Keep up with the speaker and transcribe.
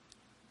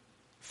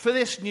For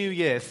this new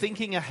year,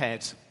 thinking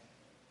ahead,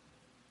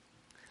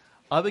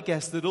 I would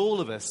guess that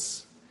all of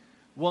us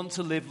want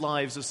to live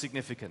lives of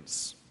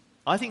significance.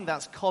 I think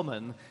that's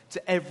common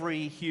to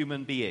every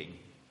human being.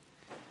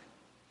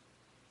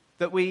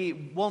 That we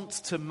want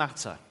to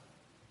matter.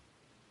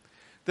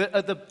 That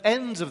at the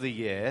end of the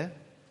year,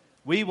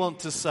 we want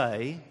to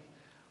say,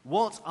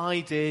 what I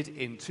did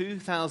in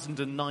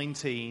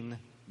 2019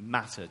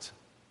 mattered.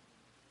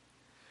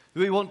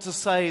 We want to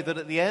say that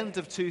at the end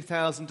of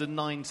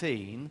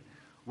 2019,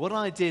 what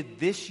I did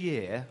this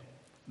year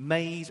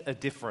made a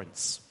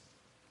difference.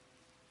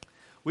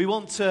 We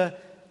want to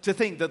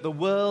think that the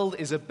world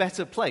is a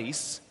better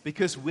place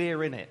because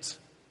we're in it.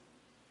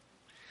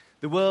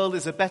 The world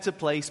is a better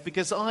place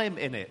because I'm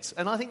in it.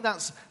 And I think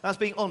that's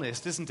being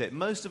honest, isn't it?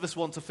 Most of us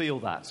want to feel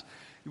that.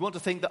 We want to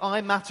think that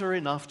I matter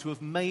enough to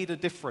have made a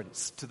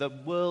difference to the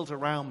world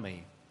around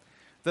me.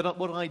 That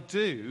what I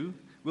do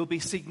will be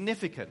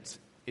significant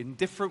in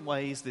different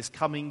ways this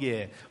coming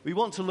year. We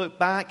want to look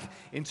back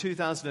in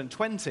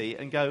 2020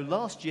 and go,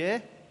 last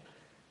year,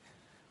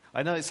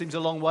 I know it seems a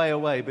long way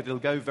away, but it'll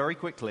go very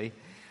quickly,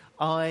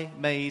 I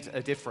made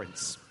a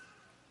difference.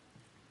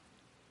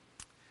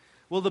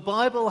 Well, the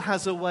Bible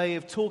has a way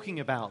of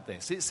talking about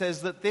this. It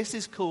says that this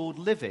is called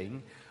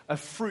living a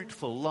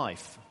fruitful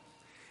life.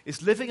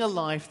 It's living a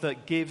life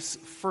that gives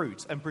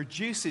fruit and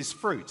produces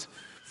fruit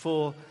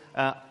for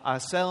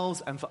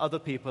ourselves and for other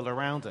people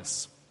around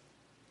us.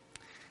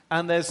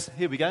 And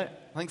here we go.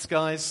 Thanks,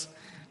 guys.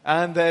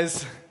 And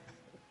there's,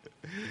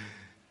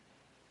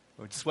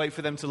 we'll just wait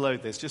for them to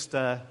load this, just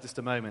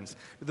a moment.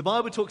 But the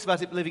Bible talks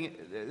about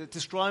it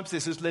describes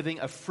this as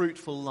living a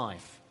fruitful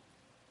life.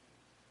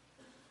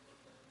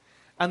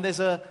 And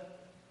there's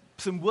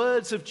some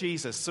words of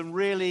Jesus, some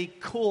really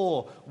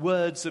core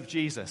words of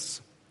Jesus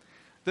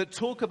that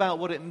talk about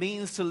what it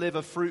means to live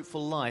a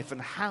fruitful life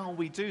and how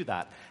we do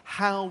that,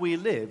 how we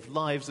live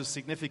lives of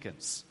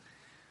significance.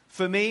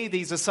 For me,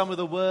 these are some of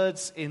the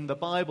words in the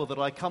Bible that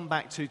I come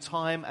back to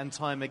time and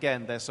time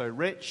again. They're so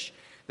rich,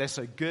 they're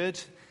so good,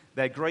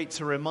 they're great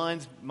to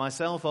remind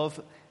myself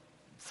of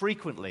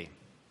frequently.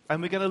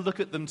 And we're going to look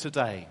at them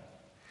today.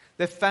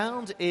 They're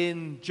found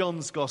in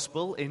John's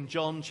Gospel, in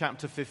John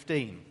chapter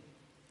 15,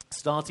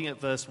 starting at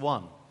verse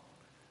 1.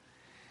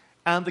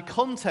 And the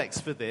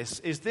context for this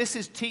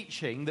is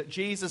teaching that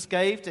Jesus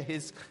gave to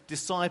his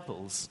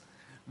disciples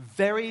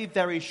very,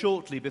 very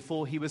shortly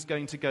before he was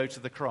going to go to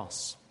the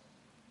cross.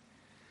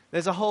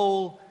 There's a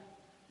whole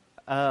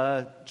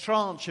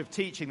tranche of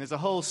teaching, there's a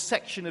whole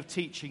section of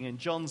teaching in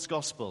John's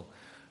Gospel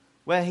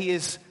where he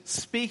is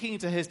speaking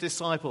to his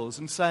disciples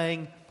and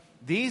saying,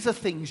 these are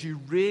things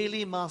you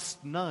really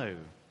must know.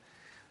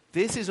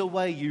 This is a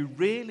way you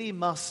really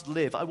must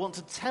live. I want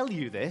to tell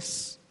you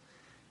this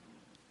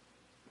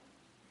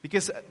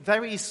because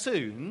very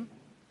soon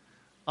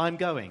I'm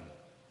going.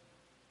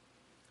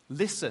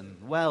 Listen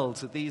well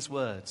to these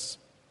words.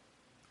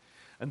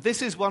 And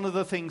this is one of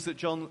the things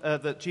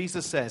that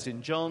Jesus says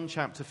in John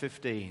chapter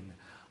 15.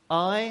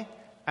 I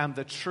am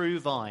the true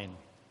vine,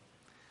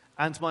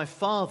 and my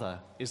Father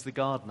is the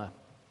gardener.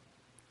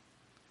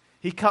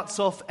 He cuts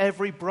off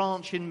every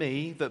branch in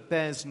me that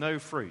bears no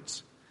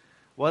fruit,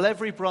 while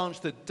every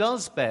branch that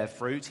does bear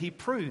fruit, he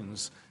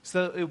prunes,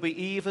 so that it will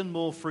be even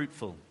more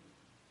fruitful.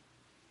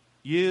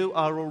 You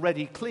are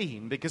already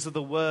clean because of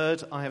the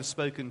word I have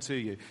spoken to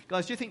you.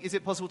 Guys, do you think, is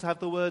it possible to have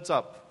the words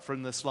up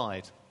from the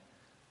slide?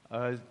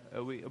 Are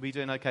we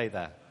doing okay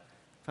there?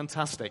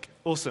 Fantastic.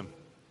 Awesome.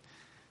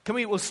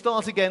 We'll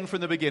start again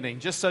from the beginning,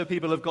 just so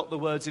people have got the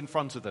words in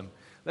front of them.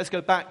 Let's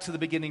go back to the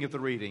beginning of the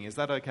reading. Is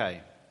that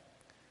okay?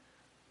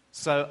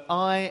 So,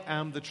 I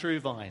am the true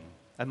vine,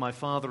 and my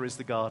Father is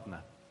the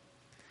gardener.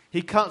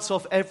 He cuts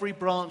off every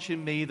branch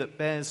in me that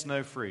bears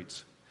no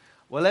fruit,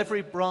 while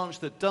every branch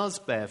that does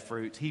bear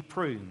fruit, he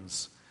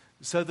prunes,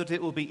 so that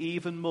it will be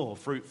even more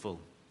fruitful.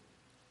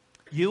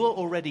 You are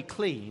already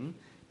clean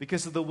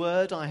because of the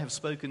word I have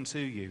spoken to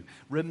you.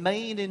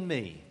 Remain in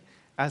me,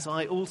 as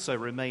I also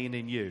remain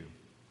in you.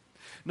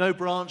 No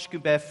branch can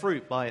bear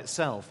fruit by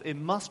itself. It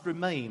must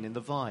remain in the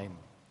vine.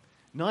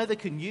 Neither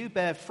can you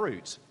bear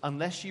fruit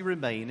unless you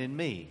remain in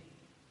me.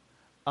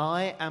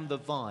 I am the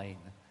vine,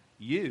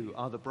 you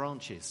are the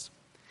branches.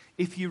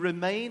 If you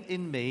remain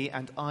in me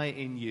and I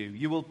in you,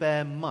 you will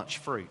bear much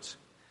fruit.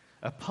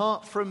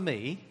 Apart from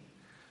me,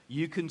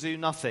 you can do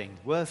nothing.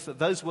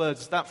 Those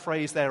words, that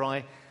phrase there,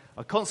 I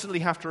constantly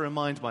have to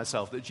remind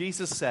myself that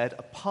Jesus said,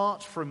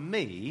 apart from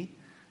me,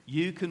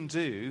 you can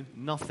do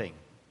nothing.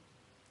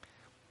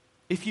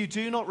 If you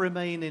do not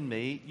remain in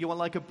me, you are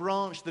like a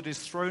branch that is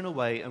thrown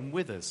away and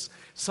withers.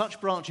 Such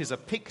branches are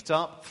picked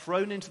up,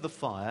 thrown into the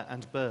fire,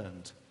 and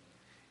burned.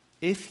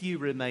 If you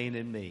remain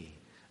in me,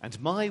 and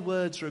my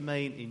words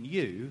remain in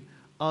you,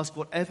 ask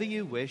whatever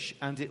you wish,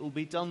 and it will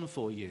be done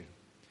for you.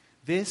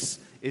 This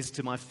is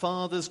to my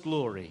Father's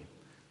glory,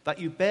 that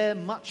you bear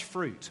much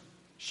fruit,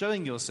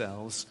 showing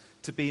yourselves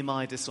to be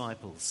my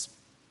disciples.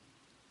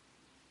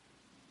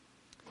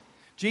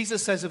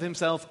 Jesus says of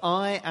himself,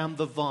 I am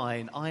the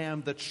vine, I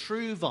am the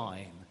true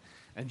vine,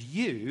 and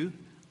you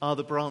are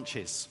the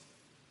branches.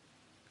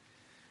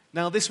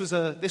 Now, this would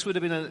have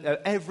been an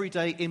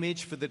everyday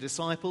image for the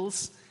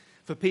disciples.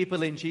 For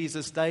people in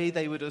Jesus' day,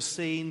 they would have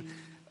seen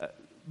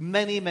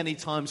many, many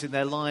times in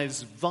their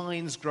lives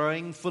vines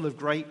growing full of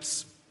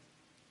grapes.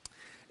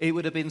 It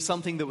would have been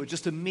something that would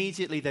just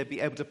immediately they'd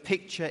be able to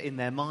picture in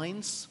their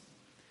minds.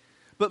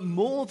 But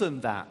more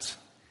than that,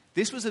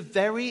 this was a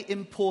very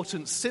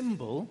important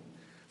symbol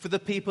for the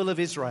people of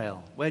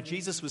Israel, where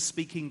Jesus was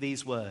speaking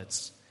these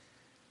words.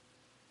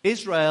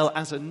 Israel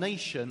as a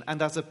nation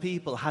and as a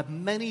people had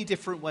many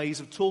different ways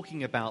of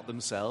talking about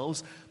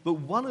themselves, but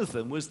one of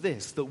them was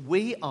this, that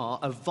we are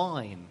a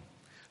vine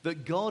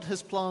that God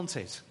has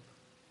planted.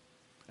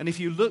 And if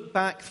you look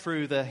back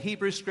through the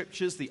Hebrew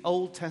Scriptures, the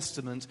Old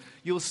Testament,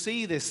 you'll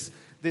see this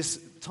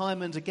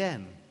time and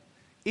again.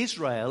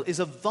 Israel is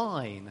a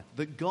vine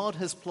that God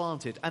has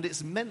planted, and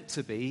it's meant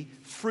to be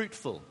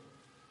fruitful.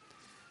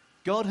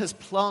 God has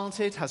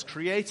planted, has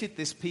created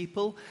this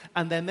people,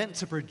 and they're meant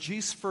to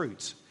produce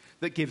fruit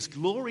that gives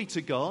glory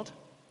to God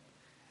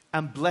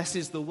and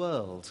blesses the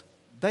world.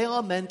 They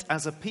are meant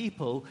as a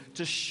people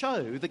to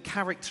show the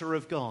character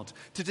of God,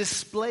 to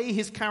display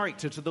his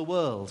character to the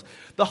world.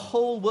 The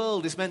whole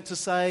world is meant to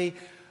say,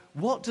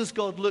 what does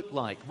God look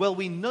like? Well,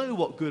 we know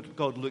what good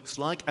God looks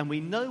like, and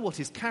we know what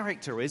his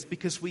character is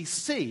because we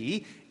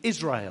see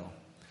Israel.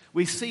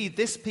 We see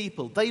this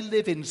people. They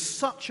live in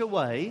such a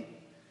way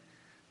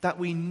that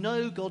we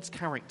know God's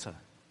character.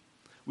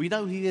 We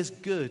know he is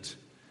good.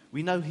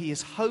 We know he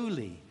is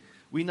holy.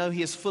 We know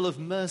he is full of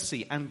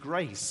mercy and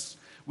grace.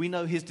 We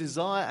know his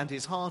desire and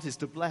his heart is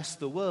to bless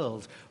the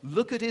world.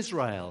 Look at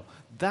Israel.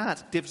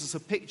 That gives us a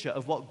picture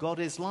of what God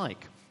is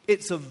like.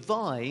 It's a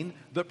vine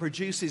that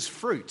produces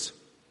fruit.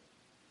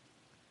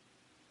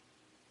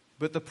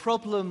 But the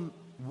problem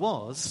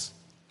was,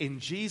 in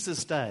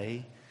Jesus'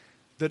 day,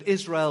 that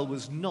Israel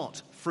was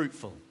not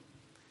fruitful.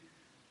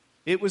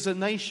 It was a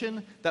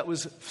nation that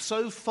was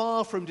so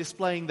far from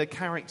displaying the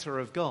character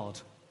of God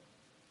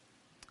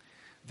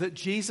that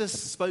Jesus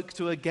spoke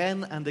to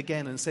again and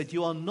again and said,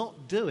 you are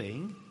not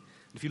doing,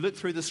 if you look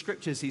through the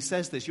scriptures, he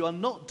says this, you are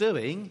not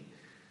doing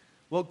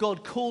what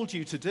God called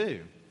you to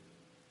do.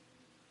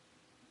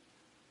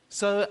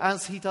 So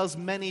as he does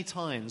many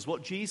times,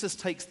 what Jesus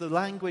takes the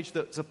language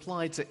that's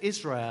applied to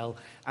Israel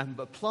and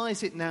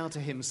applies it now to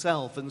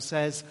himself and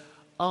says,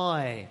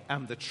 I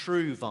am the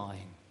true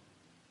vine.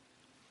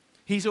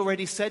 He's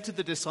already said to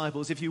the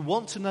disciples, if you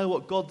want to know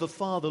what God the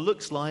Father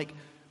looks like,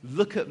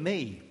 look at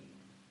me.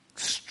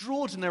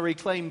 Extraordinary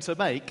claim to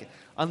make,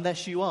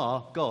 unless you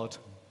are God.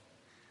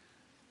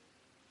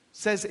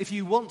 Says, if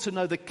you want to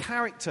know the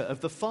character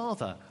of the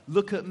Father,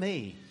 look at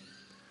me.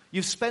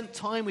 You've spent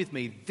time with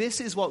me.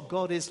 This is what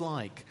God is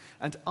like.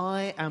 And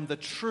I am the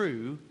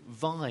true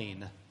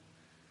vine.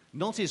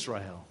 Not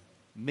Israel,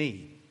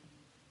 me.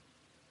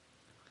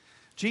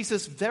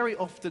 Jesus very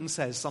often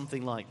says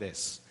something like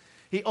this.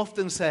 He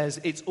often says,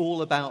 it's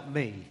all about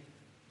me.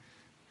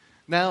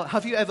 Now,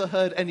 have you ever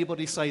heard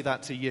anybody say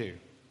that to you?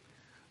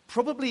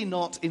 Probably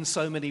not in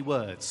so many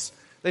words.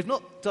 They've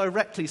not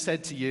directly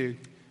said to you,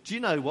 do you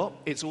know what?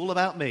 It's all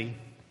about me.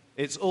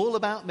 It's all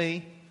about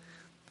me.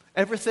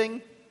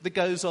 Everything that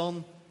goes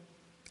on,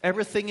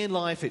 everything in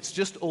life, it's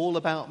just all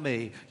about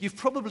me. You've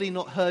probably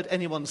not heard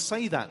anyone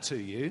say that to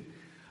you,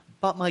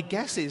 but my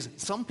guess is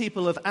some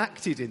people have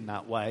acted in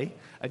that way,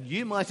 and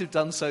you might have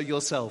done so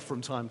yourself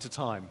from time to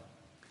time.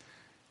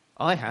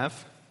 I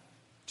have.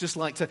 Just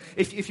like to,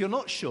 if you're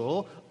not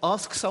sure,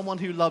 ask someone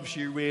who loves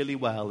you really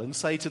well and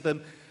say to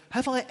them,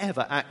 have I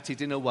ever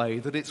acted in a way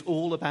that it's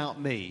all about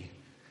me?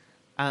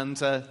 And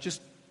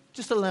just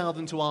allow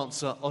them to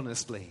answer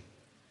honestly.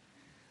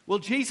 Well,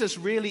 Jesus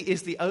really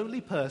is the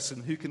only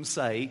person who can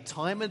say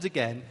time and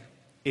again,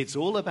 it's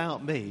all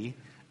about me,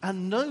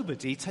 and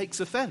nobody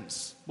takes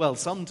offense. Well,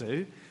 some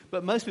do,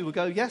 but most people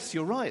go, yes,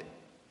 you're right.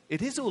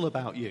 It is all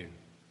about you.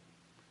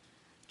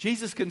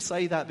 Jesus can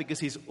say that because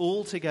he's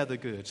altogether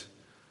good,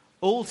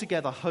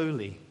 altogether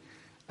holy,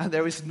 and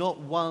there is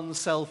not one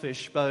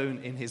selfish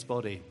bone in his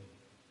body.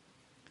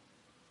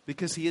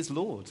 Because he is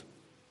Lord.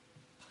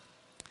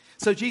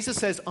 So Jesus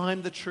says,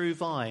 I'm the true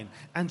vine,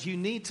 and you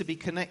need to be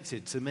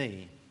connected to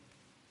me.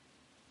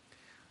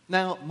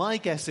 Now, my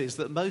guess is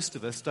that most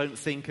of us don't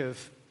think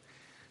of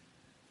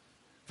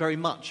very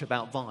much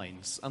about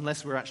vines,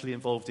 unless we're actually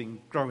involved in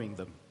growing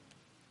them.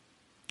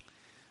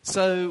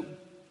 So,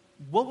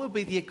 what would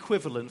be the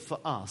equivalent for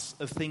us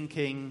of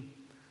thinking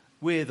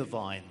we're the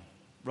vine,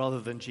 rather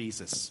than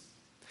Jesus?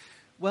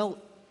 Well,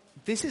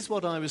 this is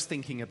what I was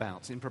thinking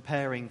about in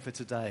preparing for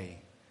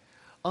today.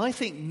 I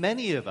think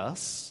many of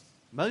us,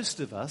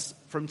 most of us,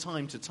 from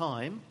time to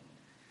time,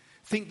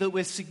 think that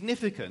we're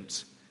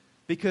significant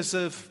because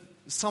of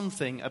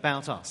something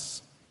about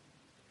us.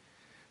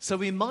 So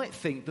we might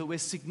think that we're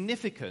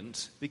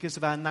significant because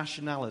of our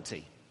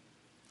nationality.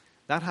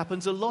 That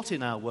happens a lot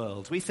in our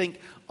world. We think,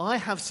 I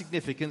have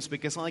significance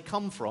because I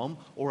come from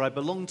or I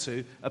belong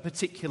to a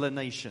particular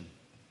nation,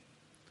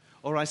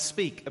 or I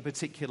speak a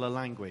particular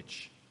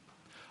language,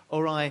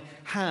 or I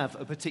have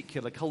a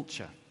particular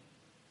culture.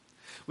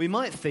 We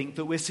might think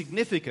that we're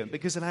significant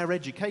because of our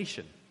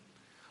education.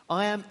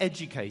 I am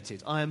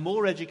educated. I am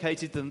more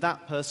educated than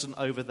that person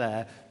over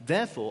there.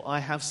 Therefore, I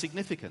have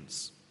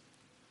significance.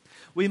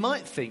 We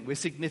might think we're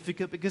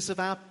significant because of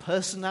our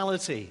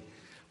personality.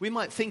 We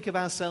might think of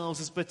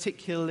ourselves as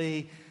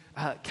particularly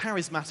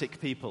charismatic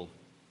people.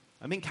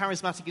 I mean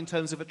charismatic in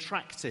terms of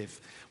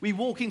attractive. We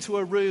walk into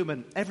a room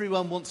and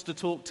everyone wants to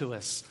talk to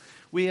us.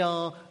 We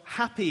are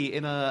happy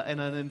in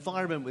an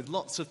environment with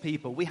lots of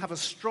people. We have a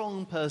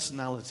strong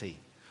personality.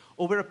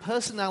 Or we're a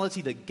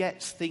personality that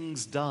gets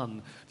things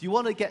done. If you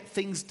want to get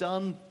things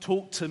done,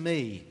 talk to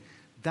me.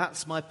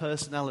 That's my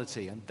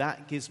personality, and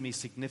that gives me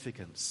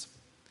significance.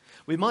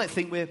 We might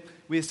think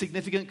we're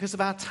significant because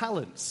of our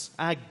talents,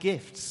 our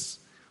gifts,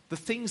 the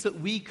things that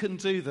we can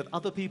do that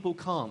other people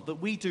can't, that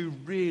we do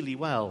really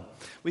well.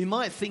 We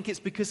might think it's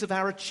because of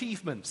our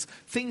achievements,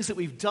 things that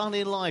we've done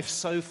in life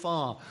so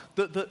far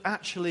that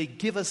actually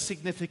give us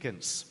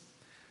significance.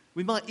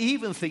 We might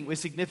even think we're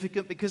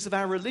significant because of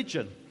our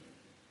religion.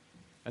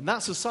 And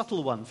that's a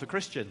subtle one for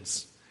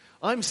Christians.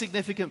 I'm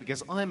significant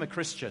because I'm a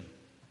Christian.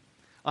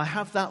 I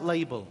have that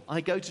label.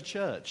 I go to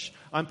church.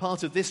 I'm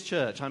part of this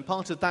church. I'm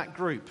part of that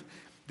group.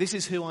 This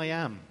is who I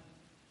am.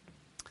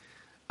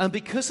 And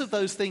because of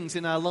those things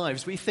in our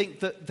lives, we think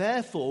that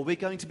therefore we're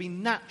going to be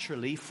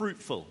naturally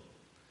fruitful.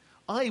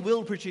 I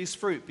will produce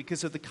fruit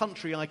because of the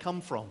country I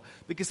come from,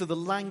 because of the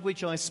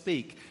language I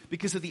speak,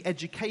 because of the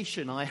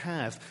education I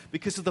have,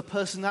 because of the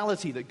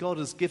personality that God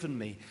has given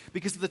me,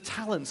 because of the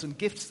talents and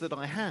gifts that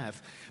I have,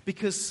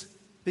 because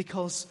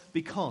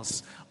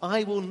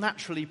I will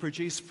naturally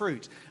produce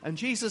fruit. And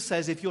Jesus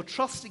says, if you're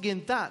trusting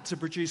in that to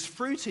produce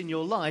fruit in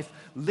your life,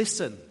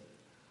 listen,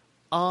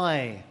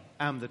 I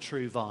am the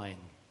true vine.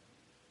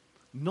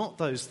 Not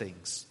those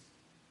things.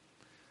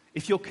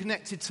 If you're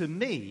connected to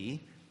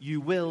me, you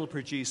will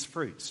produce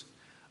fruit.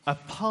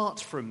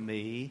 Apart from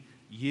me,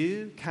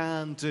 you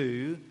can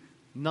do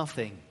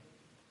nothing.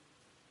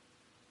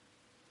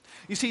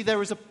 You see,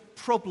 there is a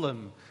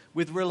problem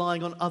with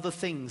relying on other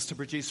things to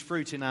produce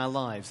fruit in our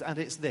lives, and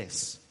it's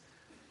this.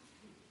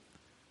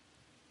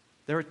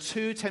 There are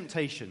two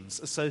temptations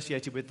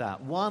associated with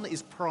that. One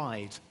is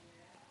pride.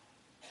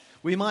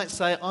 We might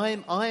say,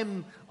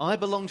 I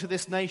belong to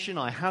this nation,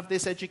 I have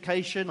this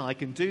education, I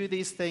can do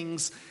these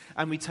things,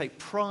 and we take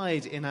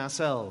pride in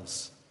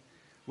ourselves.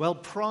 Well,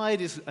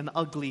 pride is an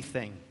ugly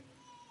thing.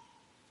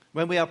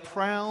 When we are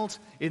proud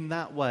in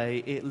that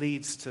way, it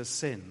leads to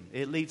sin.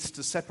 It leads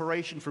to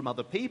separation from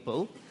other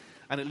people,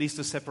 and it leads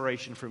to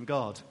separation from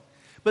God.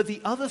 But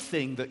the other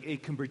thing that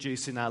it can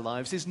produce in our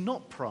lives is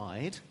not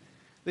pride.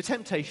 The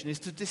temptation is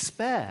to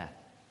despair.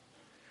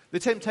 The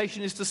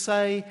temptation is to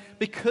say,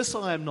 because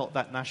I am not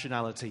that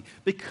nationality,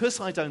 because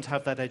I don't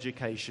have that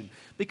education,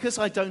 because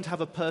I don't have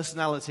a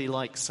personality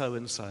like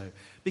so-and-so,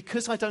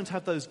 because I don't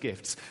have those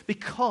gifts,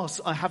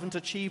 because I haven't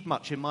achieved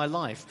much in my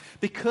life,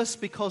 because,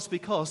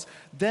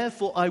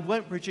 therefore I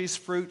won't produce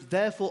fruit,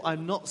 therefore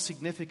I'm not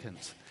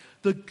significant.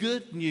 The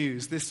good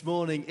news this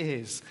morning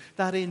is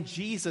that in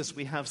Jesus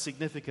we have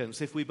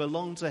significance if we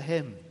belong to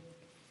Him,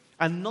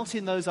 and not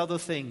in those other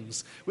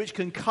things which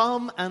can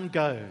come and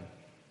go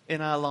in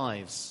our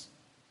lives.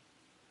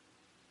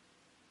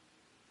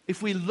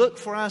 If we look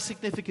for our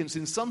significance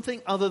in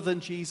something other than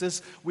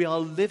Jesus, we are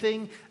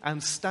living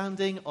and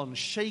standing on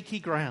shaky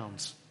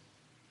ground.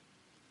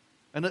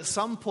 And at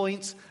some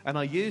point, and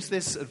I use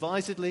this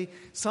advisedly,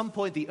 some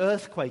point the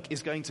earthquake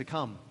is going to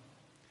come.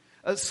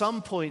 At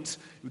some point,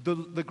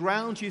 the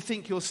ground you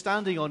think you're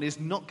standing on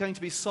is not going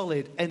to be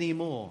solid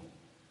anymore.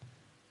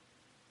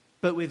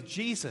 But with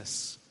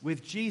Jesus,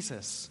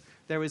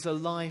 there is a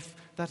life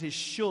that is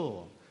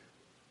sure.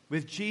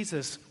 With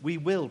Jesus, we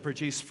will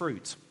produce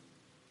fruit.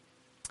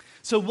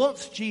 So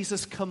what's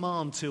Jesus'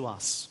 command to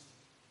us?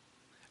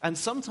 And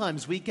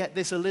sometimes we get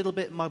this a little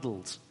bit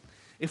muddled.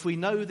 If we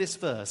know this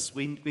verse,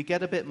 we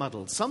get a bit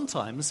muddled.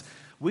 Sometimes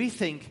we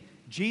think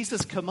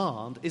Jesus'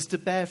 command is to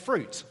bear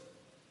fruit.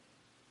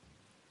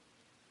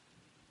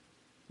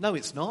 No,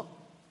 it's not.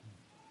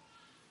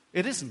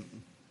 It isn't.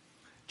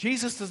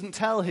 Jesus doesn't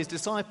tell his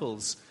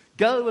disciples,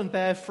 go and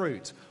bear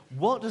fruit.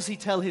 What does he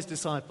tell his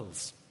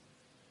disciples?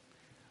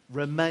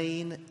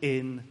 Remain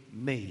in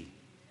me.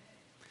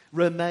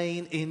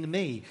 Remain in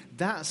me.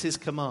 That's his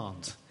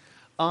command.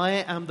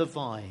 I am the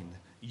vine.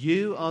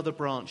 You are the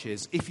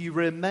branches. If you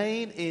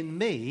remain in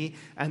me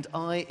and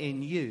I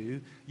in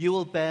you, you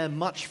will bear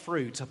much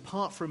fruit.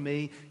 Apart from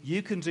me,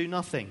 you can do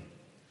nothing.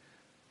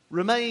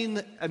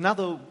 Remain,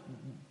 another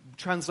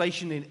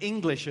translation in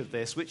English of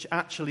this, which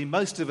actually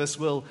most of us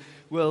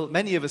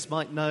many of us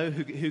might know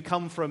who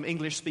come from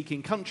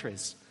English-speaking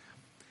countries.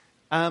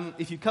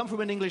 If you come from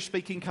an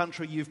English-speaking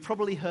country, you've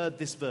probably heard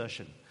this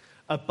version.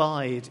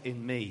 Abide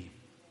in me.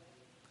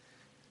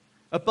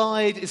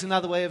 Abide is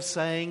another way of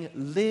saying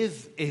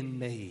live in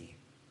me.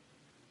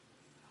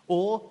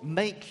 Or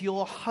make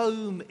your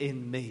home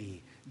in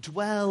me.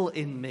 Dwell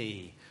in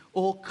me.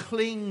 Or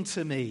cling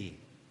to me.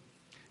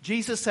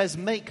 Jesus says,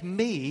 make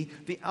me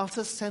the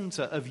utter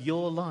center of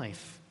your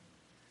life.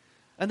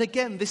 And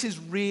again, this is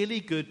really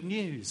good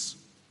news.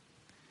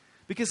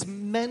 Because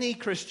many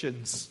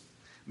Christians,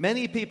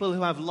 many people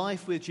who have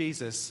life with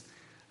Jesus,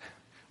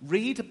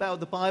 Read about what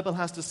the Bible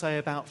has to say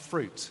about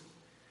fruit.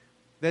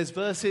 There's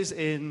verses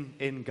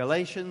in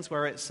Galatians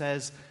where it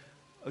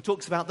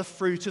talks about the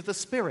fruit of the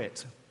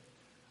Spirit.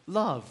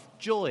 Love,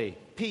 joy,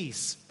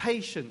 peace,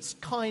 patience,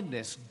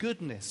 kindness,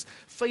 goodness,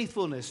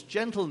 faithfulness,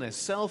 gentleness,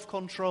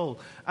 self-control.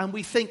 And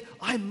we think,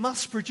 I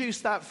must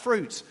produce that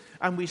fruit.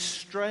 And we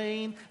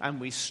strain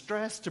and we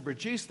stress to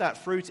produce that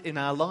fruit in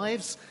our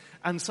lives.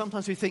 And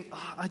sometimes we think,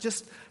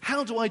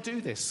 how do I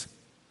do this?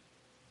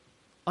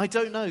 I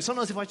don't know.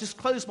 Sometimes if I just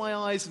close my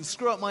eyes and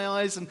screw up my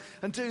eyes and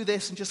do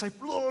this and just say,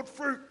 Lord,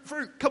 fruit,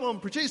 come on,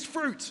 produce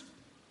fruit.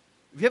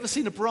 Have you ever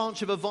seen a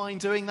branch of a vine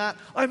doing that?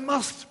 I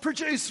must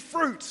produce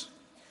fruit.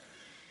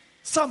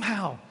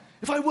 Somehow,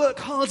 if I work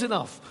hard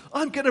enough,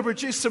 I'm going to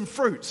produce some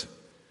fruit.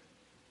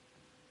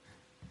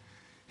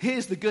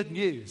 Here's the good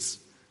news.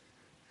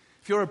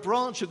 If you're a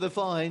branch of the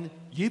vine,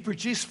 you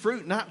produce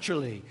fruit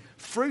naturally.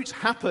 Fruit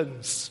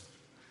happens.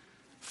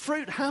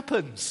 Fruit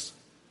happens.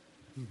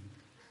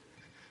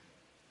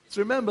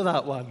 So remember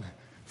that one.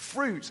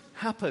 Fruit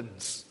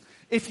happens.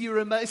 If you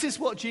remain, this is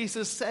what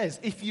Jesus says.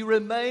 If you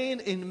remain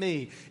in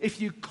me,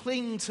 if you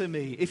cling to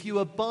me, if you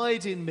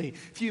abide in me,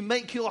 if you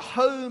make your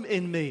home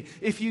in me,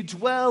 if you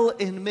dwell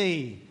in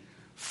me,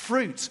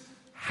 fruit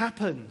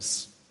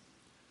happens.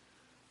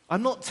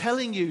 I'm not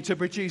telling you to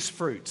produce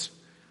fruit.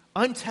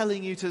 I'm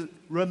telling you to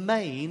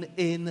remain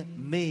in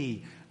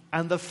me,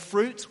 and the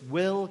fruit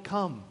will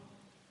come.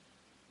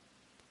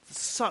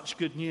 Such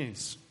good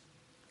news.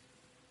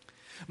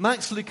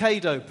 Max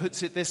Lucado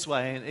puts it this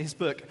way in his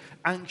book,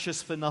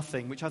 Anxious for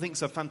Nothing, which I think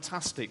is a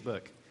fantastic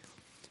book.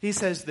 He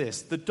says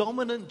this: the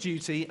dominant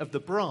duty of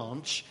the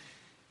branch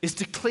is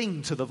to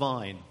cling to the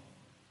vine.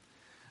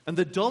 And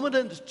the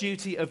dominant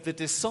duty of the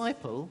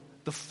disciple,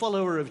 the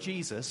follower of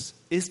Jesus,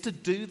 is to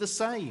do the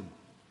same.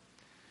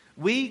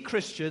 We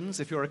Christians,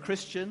 if you're a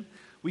Christian,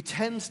 we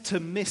tend to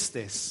miss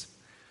this.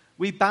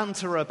 We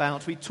banter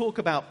about, we talk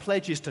about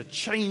pledges to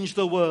change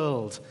the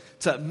world,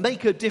 to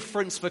make a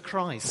difference for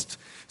Christ,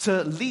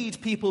 to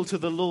lead people to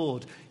the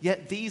Lord.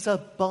 Yet these are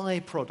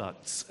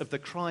byproducts of the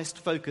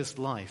Christ-focused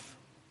life.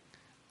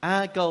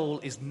 Our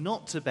goal is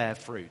not to bear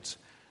fruit.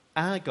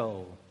 Our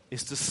goal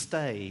is to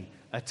stay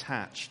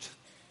attached.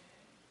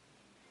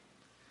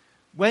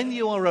 When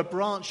you are a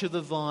branch of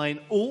the vine,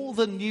 all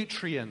the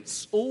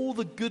nutrients, all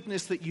the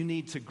goodness that you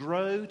need to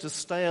grow, to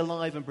stay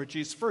alive and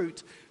produce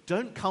fruit,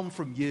 don't come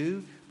from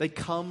you, they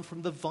come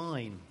from the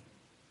vine.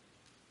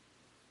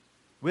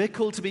 We're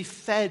called to be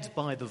fed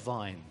by the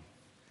vine.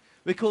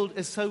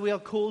 We are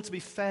called to be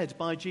fed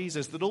by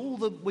Jesus, that all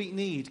that we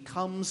need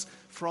comes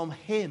from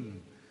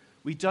him.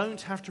 We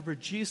don't have to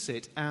produce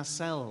it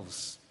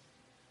ourselves.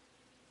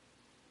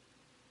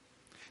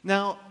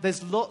 Now,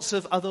 there's lots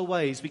of other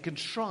ways we can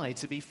try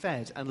to be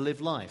fed and live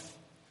life.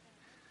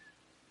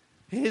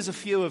 Here's a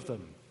few of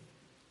them.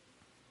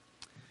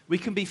 We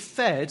can be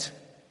fed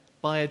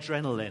by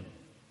adrenaline.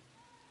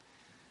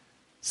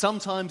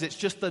 Sometimes it's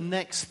just the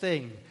next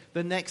thing,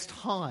 the next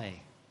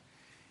high.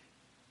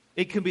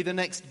 It can be the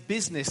next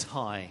business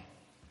high,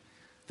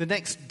 the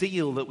next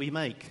deal that we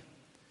make.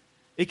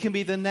 It can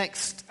be the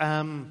next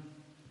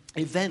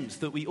event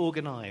that we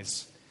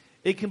organize.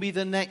 It can be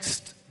the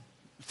next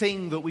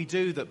thing that we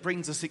do that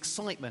brings us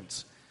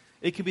excitement.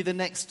 It can be the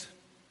next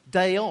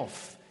day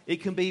off.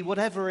 It can be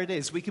whatever it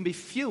is. We can be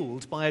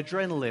fueled by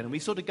adrenaline, and we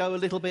sort of go a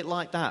little bit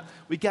like that.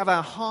 We have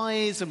our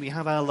highs and we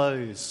have our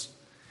lows.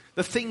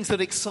 The things that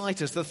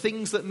excite us, the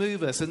things that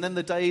move us, and then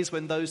the days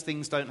when those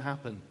things don't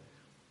happen.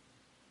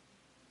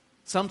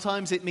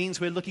 Sometimes it means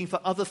we're looking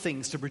for other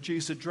things to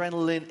produce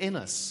adrenaline in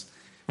us.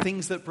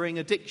 Things that bring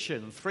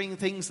addiction,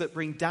 things that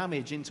bring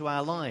damage into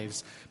our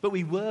lives. But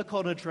we work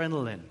on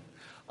adrenaline.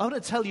 I want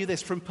to tell you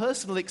this from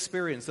personal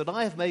experience, that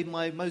I have made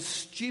I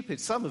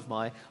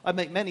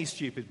make many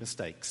stupid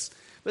mistakes,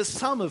 but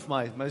some of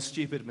my most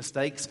stupid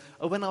mistakes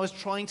are when I was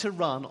trying to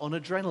run on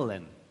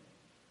adrenaline.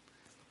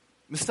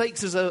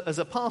 Mistakes as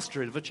a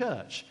pastor of a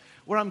church,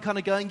 where I'm kind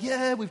of going,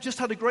 yeah, we've just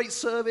had a great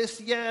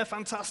service, yeah,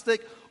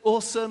 fantastic,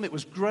 awesome, it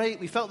was great,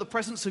 we felt the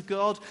presence of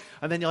God,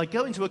 and then I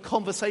go into a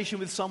conversation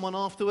with someone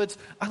afterwards,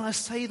 and I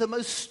say the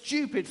most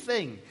stupid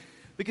thing,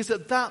 because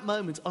at that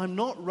moment I'm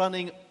not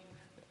running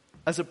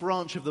as a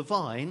branch of the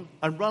vine,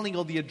 I'm running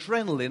on the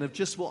adrenaline of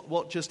just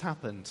what just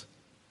happened.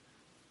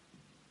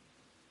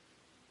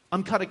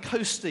 I'm kind of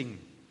coasting,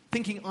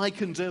 thinking I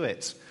can do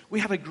it. We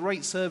had a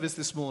great service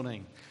this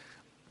morning.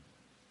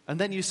 And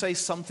then you say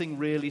something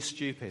really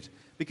stupid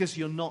because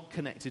you're not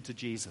connected to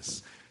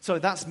Jesus. So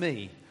that's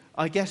me.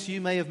 I guess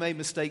you may have made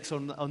mistakes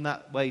on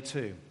that way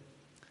too.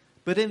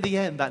 But in the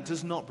end, that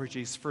does not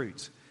produce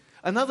fruit.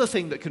 Another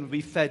thing that can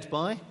be fed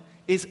by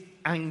is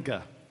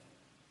anger.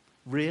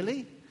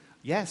 Really?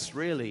 Yes,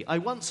 really. I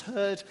once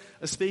heard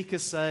a speaker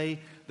say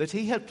that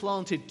he had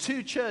planted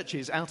 2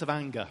 churches out of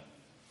anger.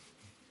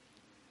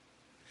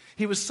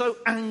 He was so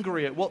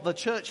angry at what the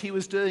church he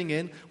was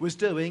doing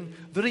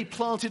that he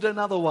planted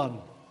another one.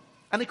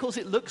 And of course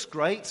it looks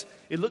great.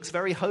 It looks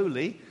very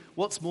holy.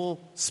 What's more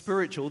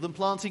spiritual than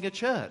planting a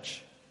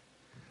church?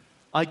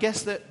 I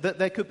guess that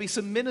there could be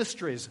some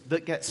ministries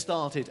that get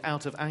started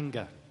out of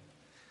anger.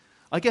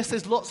 I guess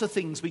there's lots of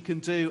things we can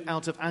do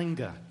out of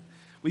anger.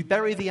 We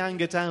bury the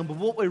anger down, but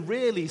what we're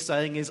really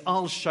saying is,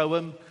 I'll show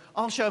them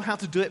how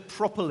to do it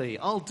properly.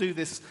 I'll do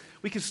this.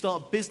 We can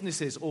start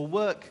businesses or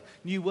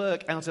new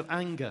work out of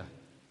anger.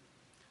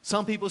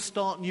 Some people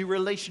start new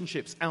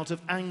relationships out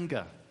of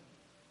anger.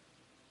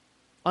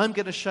 I'm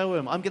going to show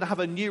them. I'm going to have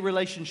a new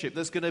relationship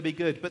that's going to be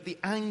good. But the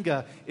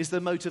anger is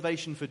the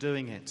motivation for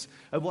doing it.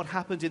 And what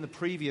happened in the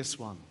previous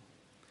one?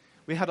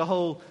 We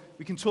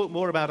can talk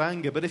more about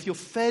anger, but if you're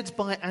fed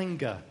by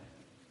anger,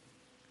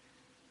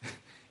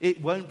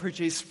 it won't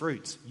produce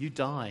fruit. You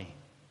die.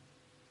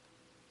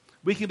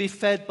 We can be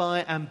fed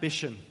by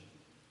ambition.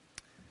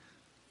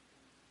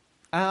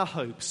 Our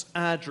hopes,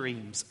 our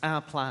dreams,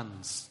 our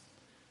plans.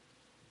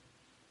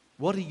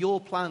 What are your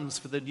plans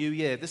for the new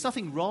year? There's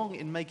nothing wrong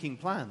in making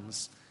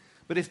plans,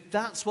 but if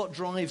that's what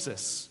drives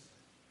us,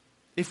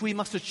 if we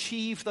must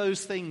achieve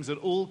those things at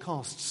all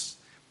costs,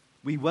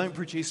 we won't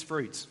produce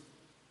fruit.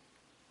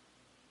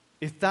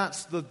 If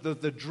that's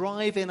the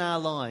drive in our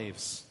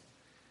lives,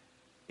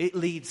 it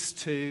leads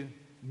to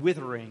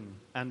withering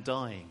and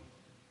dying.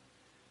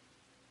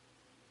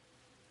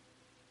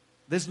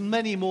 There's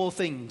many more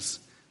things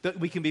that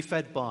we can be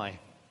fed by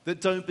that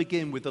don't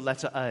begin with the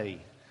letter A.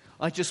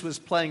 I just was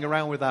playing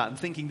around with that and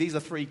thinking these are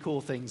 3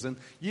 core things, and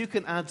you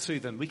can add to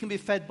them. We can be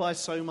fed by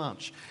so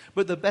much.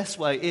 But the best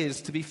way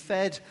is to be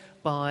fed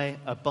by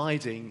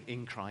abiding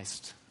in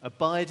Christ,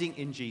 abiding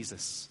in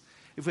Jesus.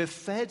 If we're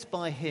fed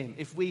by Him,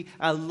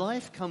 our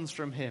life comes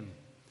from Him,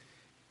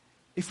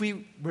 if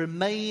we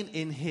remain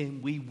in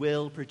Him, we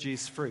will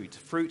produce fruit.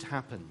 Fruit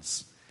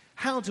happens.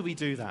 How do we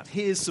do that?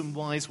 Here's some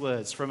wise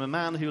words from a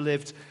man who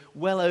lived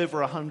well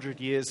over 100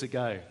 years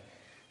ago.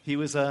 He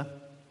was a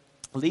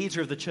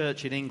leader of the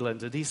church in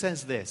England, and he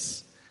says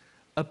this: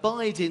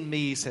 "Abide in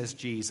me," says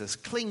Jesus.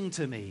 "Cling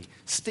to me.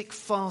 Stick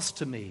fast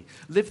to me.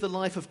 Live the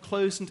life of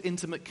close and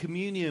intimate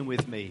communion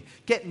with me.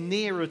 Get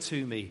nearer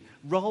to me.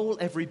 Roll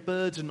every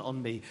burden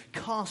on me.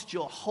 Cast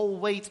your whole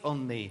weight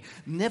on me.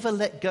 Never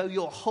let go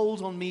your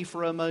hold on me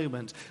for a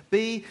moment.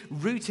 Be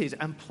rooted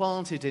and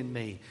planted in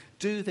me.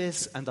 Do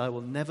this, and I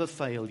will never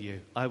fail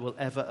you. I will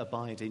ever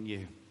abide in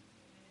you."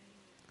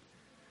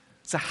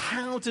 So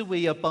how do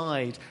we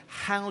abide?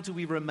 How do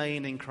we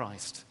remain in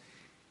Christ?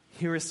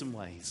 Here are some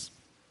ways.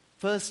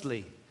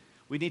 Firstly,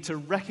 we need to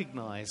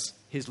recognize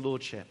His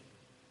lordship.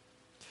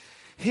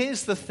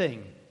 Here's the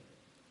thing.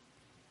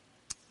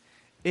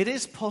 It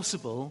is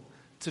possible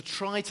to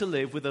try to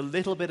live with a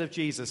little bit of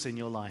Jesus in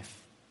your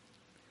life.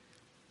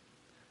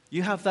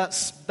 You have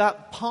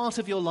that part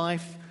of your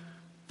life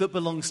that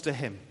belongs to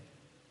Him.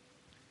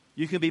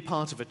 You can be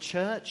part of a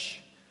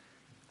church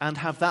and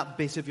have that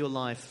bit of your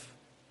life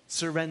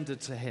surrendered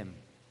to Him.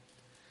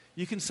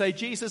 You can say,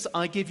 "Jesus,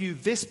 I give you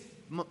this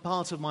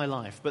part of my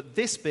life, but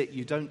this bit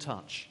you don't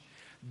touch.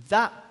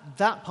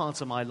 That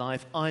part of my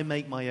life, I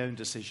make my own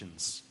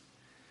decisions."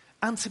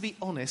 And to be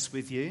honest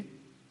with you,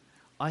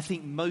 I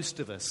think most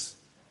of us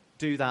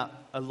do that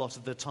a lot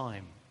of the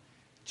time.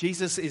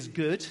 Jesus is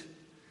good,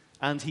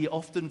 and He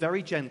often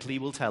very gently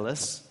will tell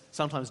us,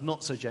 sometimes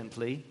not so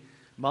gently,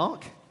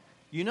 "Mark,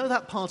 you know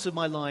that part of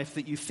my life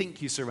that you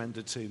think you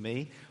surrendered to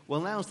me?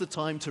 Well, now's the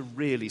time to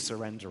really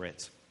surrender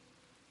it."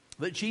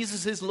 But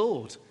Jesus is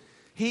Lord.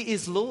 He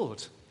is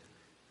Lord.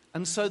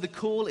 And so the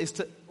call is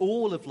to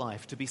all of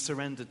life to be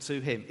surrendered to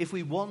Him if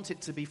we want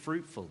it to be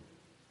fruitful.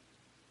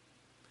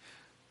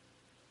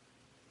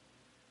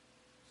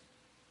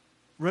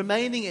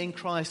 Remaining in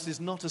Christ is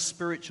not a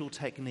spiritual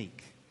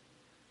technique.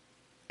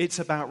 It's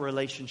about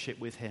relationship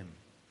with Him.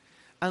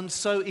 And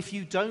so if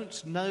you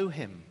don't know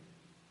Him,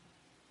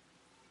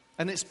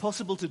 and it's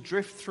possible to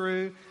drift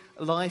through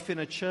life in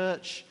a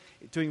church,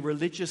 doing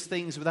religious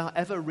things without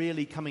ever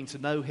really coming to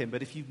know Him.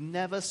 But if you've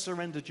never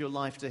surrendered your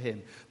life to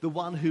Him, the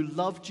one who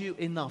loved you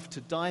enough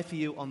to die for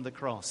you on the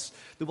cross,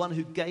 the one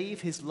who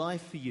gave His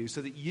life for you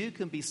so that you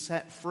can be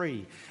set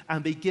free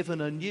and be given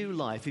a new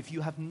life, if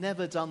you have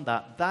never done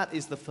that, that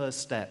is the first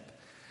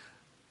step.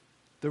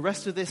 The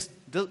rest of this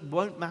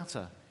won't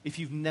matter if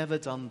you've never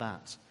done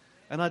that.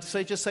 And I'd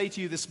just say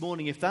to you this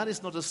morning, if that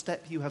is not a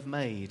step you have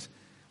made,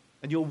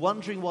 and you're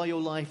wondering why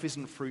your life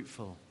isn't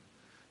fruitful,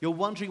 you're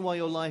wondering why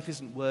your life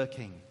isn't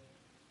working,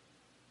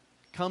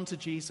 come to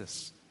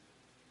Jesus.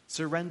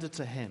 Surrender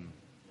to Him.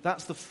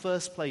 That's the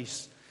first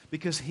place,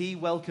 because He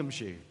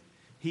welcomes you.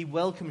 He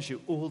welcomes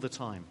you all the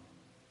time.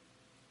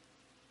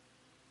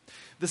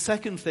 The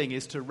second thing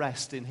is to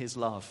rest in His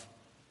love.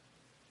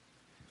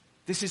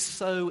 This is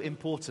so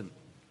important.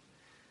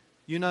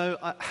 You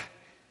know,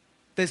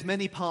 there's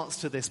many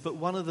parts to this, but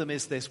one of them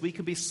is this. We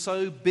can be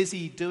so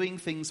busy doing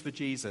things for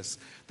Jesus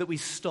that we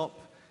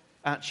stop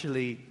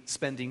actually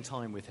spending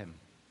time with Him.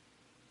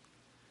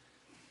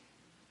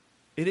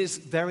 It is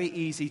very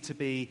easy to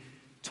be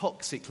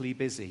toxically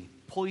busy,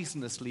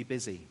 poisonously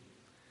busy.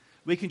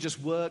 We can just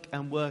work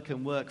and work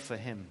and work for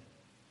Him.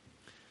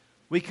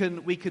 We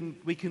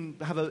can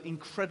have an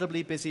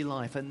incredibly busy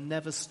life and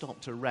never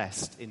stop to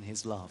rest in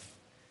His love.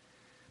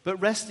 But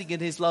resting in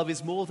His love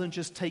is more than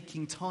just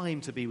taking time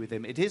to be with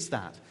Him. It is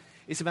that.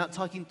 It's about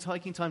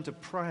taking time to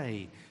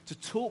pray, to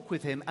talk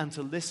with him and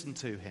to listen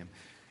to him.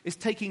 It's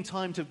taking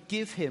time to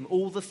give him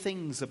all the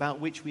things about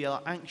which we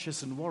are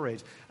anxious and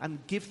worried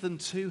and give them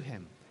to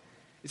him.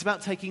 It's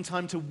about taking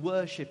time to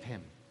worship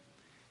him.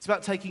 It's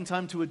about taking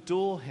time to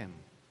adore him.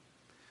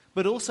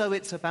 But also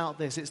it's about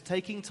this. It's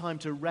taking time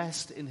to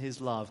rest in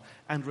his love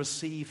and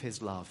receive his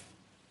love.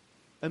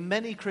 And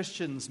many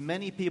Christians,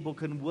 many people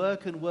can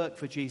work and work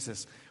for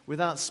Jesus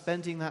without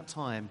spending that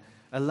time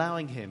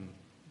allowing him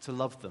to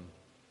love them.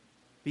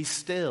 Be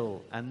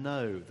still and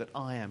know that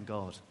I am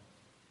God.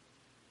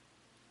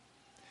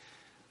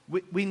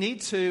 We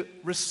need to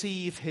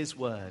receive his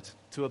word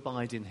to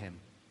abide in him.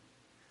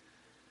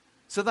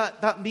 So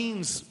that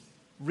means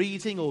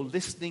reading or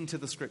listening to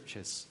the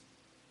scriptures.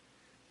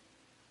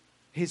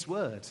 His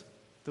word,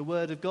 the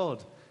word of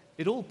God,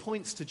 it all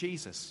points to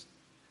Jesus.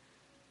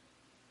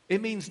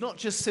 It means not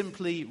just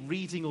simply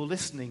reading or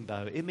listening,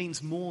 though. It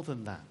means more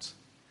than that.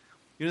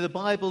 You know, the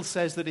Bible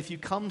says that if you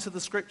come to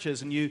the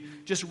scriptures and you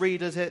just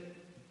read at it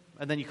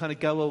and then you kind of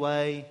go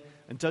away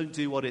and don't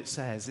do what it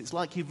says, it's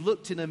like you've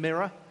looked in a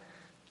mirror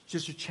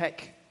just to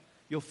check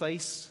your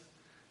face,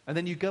 and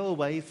then you go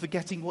away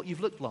forgetting what you've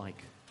looked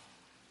like.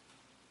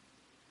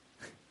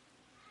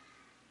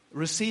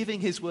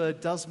 Receiving his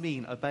word does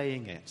mean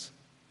obeying it.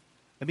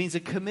 It means a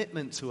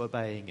commitment to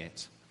obeying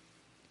it.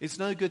 It's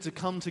no good to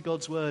come to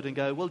God's word and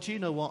go, well, do you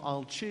know what?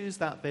 I'll choose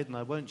that bit and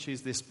I won't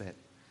choose this bit.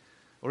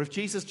 Or if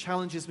Jesus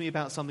challenges me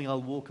about something,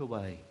 I'll walk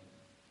away.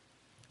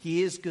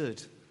 He is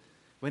good.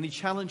 When he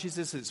challenges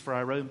us, it's for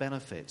our own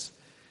benefit.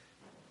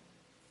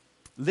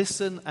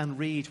 Listen and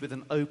read with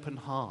an open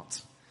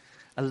heart.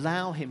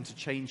 Allow him to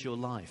change your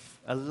life.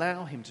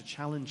 Allow him to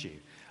challenge you.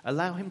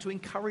 Allow him to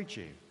encourage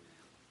you.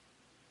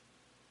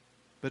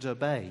 But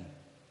obey.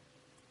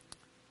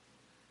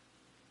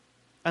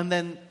 And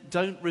then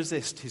don't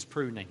resist his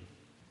pruning.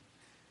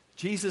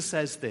 Jesus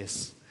says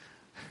this,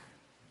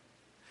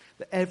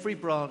 that every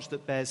branch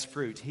that bears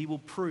fruit, he will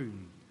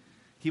prune,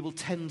 he will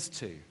tend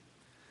to,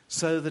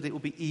 so that it will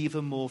be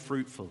even more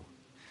fruitful.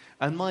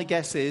 And my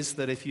guess is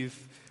that if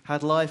you've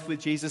had life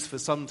with Jesus for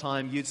some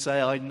time, you'd say,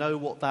 I know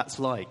what that's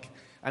like.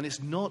 And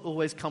it's not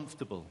always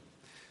comfortable.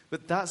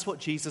 But that's what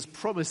Jesus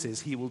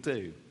promises he will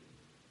do.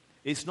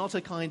 It's not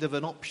a kind of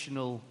an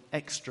optional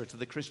extra to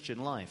the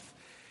Christian life.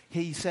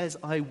 He says,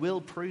 I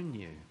will prune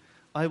you.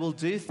 I will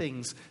do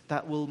things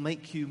that will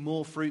make you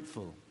more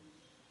fruitful.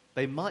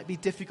 They might be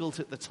difficult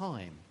at the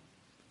time,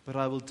 but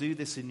I will do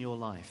this in your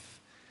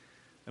life.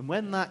 And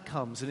when that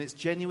comes, and it's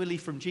genuinely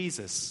from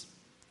Jesus,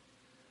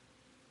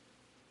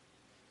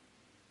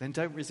 then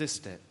don't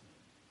resist it.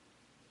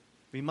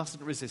 We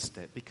mustn't resist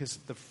it, because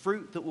the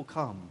fruit that will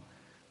come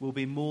will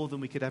be more than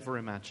we could ever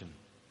imagine.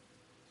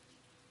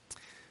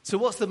 So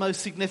what's the most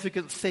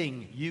significant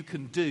thing you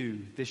can do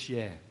this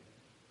year?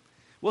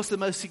 What's the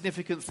most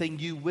significant thing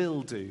you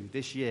will do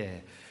this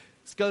year?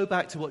 Let's go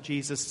back to what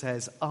Jesus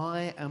says.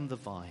 I am the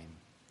vine.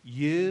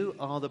 You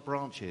are the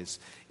branches.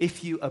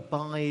 If you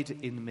abide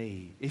in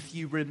me, if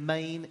you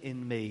remain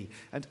in me,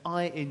 and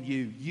I in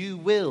you, you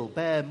will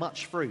bear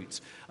much fruit.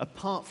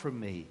 Apart from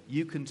me,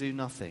 you can do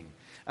nothing.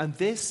 And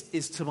this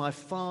is to my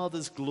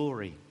Father's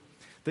glory,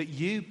 that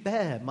you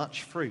bear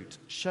much fruit,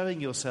 showing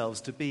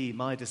yourselves to be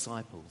my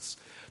disciples.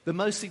 The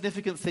most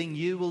significant thing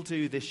you will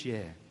do this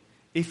year,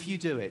 if you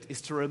do it,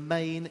 is to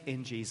remain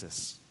in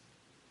Jesus,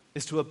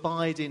 is to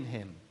abide in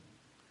him.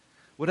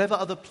 Whatever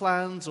other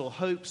plans or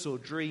hopes or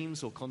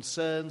dreams or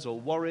concerns or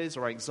worries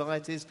or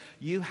anxieties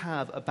you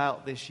have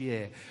about this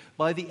year,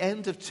 by the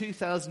end of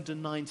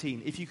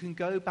 2019, if you can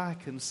go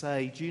back and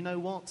say, do you know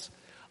what?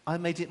 I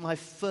made it my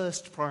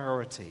first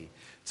priority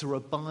to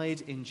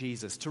abide in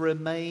Jesus, to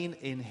remain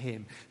in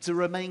him, to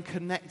remain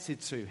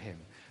connected to him,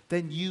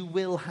 then you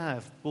will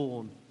have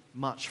borne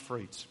much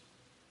fruit.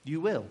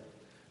 You will,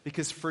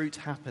 because fruit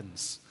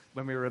happens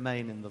when we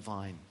remain in the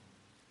vine.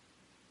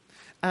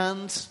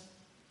 And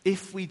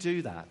if we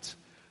do that,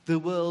 the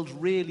world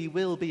really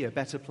will be a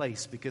better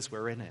place because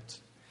we're in it.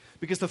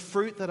 Because the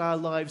fruit that our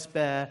lives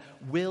bear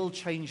will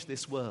change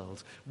this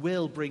world,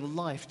 will bring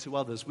life to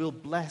others, will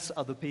bless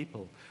other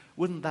people.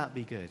 Wouldn't that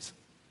be good?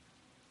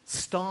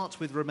 Start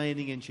with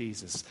remaining in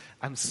Jesus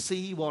and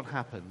see what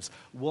happens.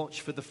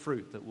 Watch for the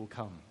fruit that will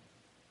come.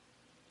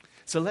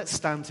 So let's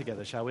stand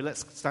together, shall we?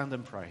 Let's stand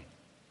and pray.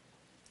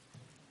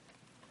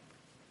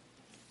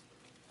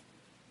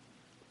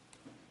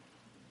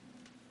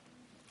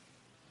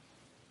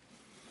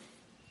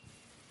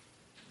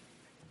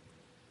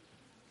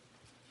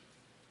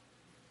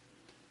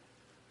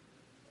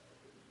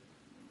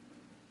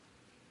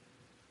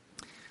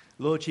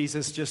 Lord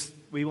Jesus,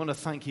 we want to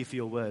thank you for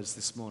your words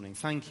this morning.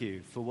 Thank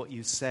you for what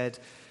you said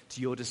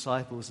to your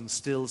disciples and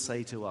still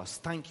say to us.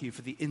 Thank you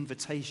for the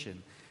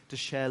invitation to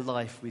share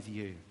life with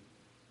you.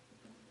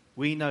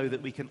 We know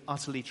that we can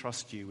utterly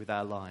trust you with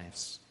our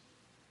lives.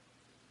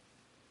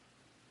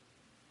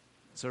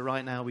 So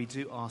right now we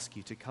do ask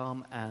you to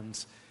come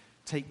and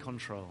take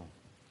control.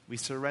 We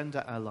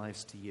surrender our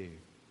lives to you.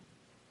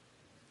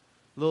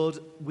 Lord,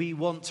 we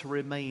want to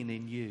remain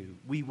in you.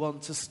 We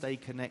want to stay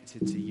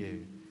connected to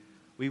you.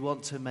 We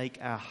want to make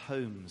our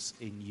homes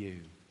in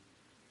you.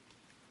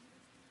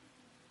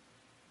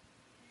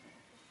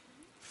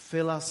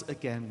 Fill us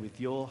again with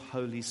your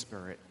Holy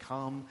Spirit.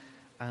 Come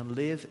and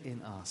live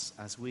in us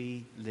as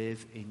we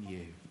live in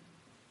you,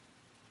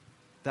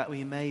 that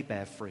we may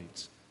bear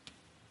fruit,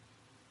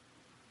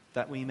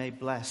 that we may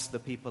bless the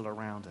people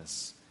around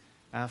us,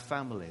 our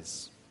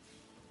families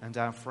and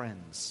our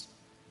friends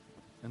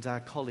and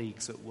our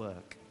colleagues at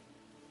work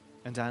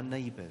and our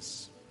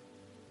neighbours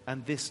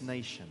and this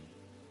nation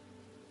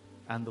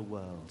and the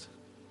world.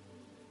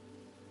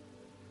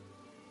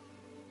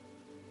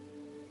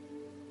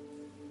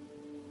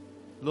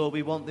 Lord,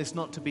 we want this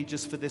not to be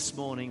just for this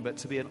morning, but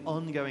to be an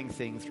ongoing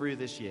thing through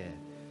this year,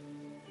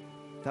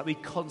 that we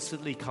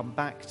constantly come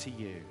back to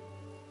you,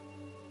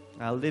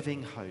 our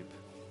living hope,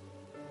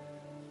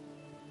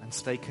 and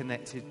stay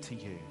connected to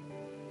you.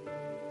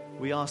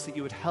 We ask that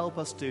you would help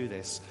us do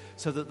this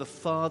so that the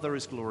Father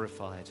is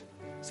glorified,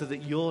 so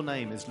that your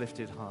name is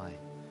lifted high,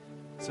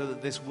 so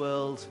that this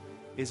world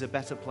is a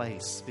better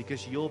place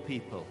because your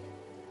people,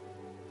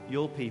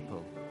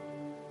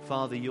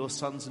 Father, your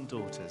sons and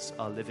daughters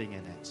are living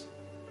in it.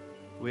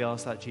 We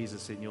ask that,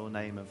 Jesus, in your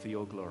name and for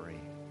your glory.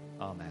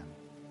 Amen.